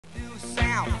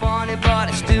Sound funny, but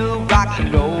it's still rock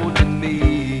and roll to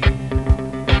me.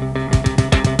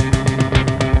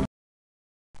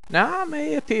 Now, I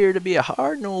may appear to be a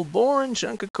hard and old boring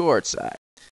chunk of quartzite,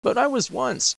 but I was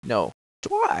once, no,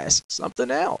 twice, something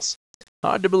else.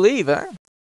 Hard to believe, eh?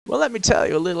 Well, let me tell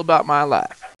you a little about my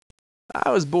life. I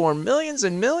was born millions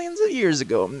and millions of years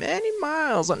ago, many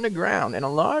miles underground in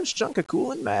a large chunk of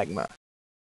cooling magma.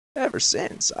 Ever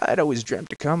since, I'd always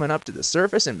dreamt of coming up to the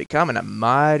surface and becoming a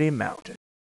mighty mountain.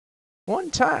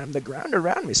 One time, the ground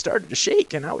around me started to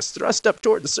shake and I was thrust up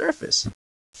toward the surface.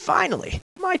 Finally,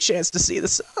 my chance to see the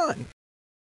sun.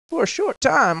 For a short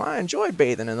time, I enjoyed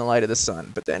bathing in the light of the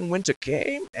sun, but then winter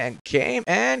came and came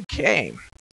and came.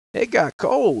 It got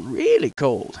cold, really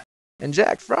cold, and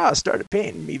Jack Frost started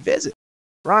paying me visit,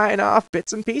 frying off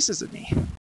bits and pieces of me.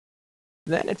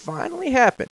 Then it finally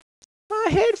happened. My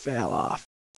head fell off.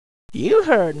 You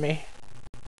heard me.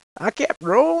 I kept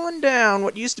rolling down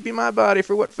what used to be my body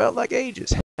for what felt like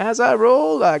ages. As I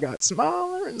rolled, I got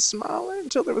smaller and smaller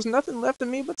until there was nothing left of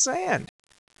me but sand.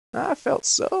 I felt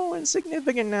so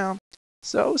insignificant now,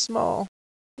 so small.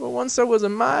 But once I was a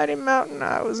mighty mountain,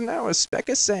 I was now a speck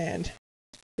of sand.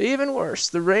 Even worse,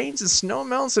 the rains and snow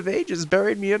melts of ages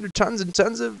buried me under tons and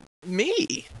tons of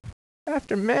me.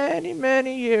 After many,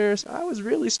 many years, I was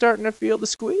really starting to feel the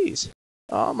squeeze.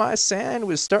 All my sand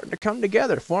was starting to come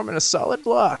together, forming a solid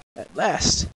block. At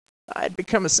last, I had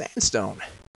become a sandstone.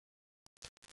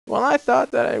 Well, I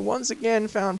thought that I once again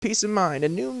found peace of mind. A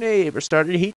new neighbor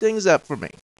started to heat things up for me.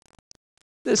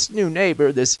 This new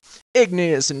neighbor, this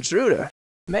igneous intruder,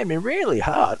 made me really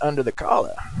hot under the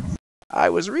collar. I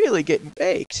was really getting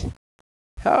baked.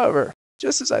 However,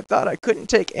 just as I thought I couldn't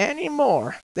take any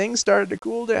more, things started to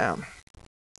cool down.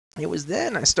 It was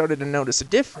then I started to notice a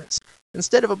difference.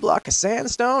 Instead of a block of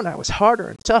sandstone, I was harder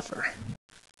and tougher.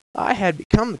 I had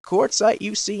become the quartzite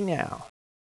you see now.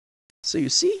 So you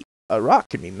see, a rock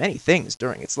can be many things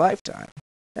during its lifetime,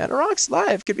 and a rock's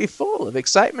life can be full of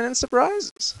excitement and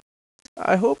surprises.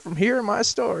 I hope from hearing my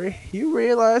story, you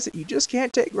realize that you just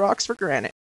can't take rocks for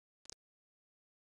granted.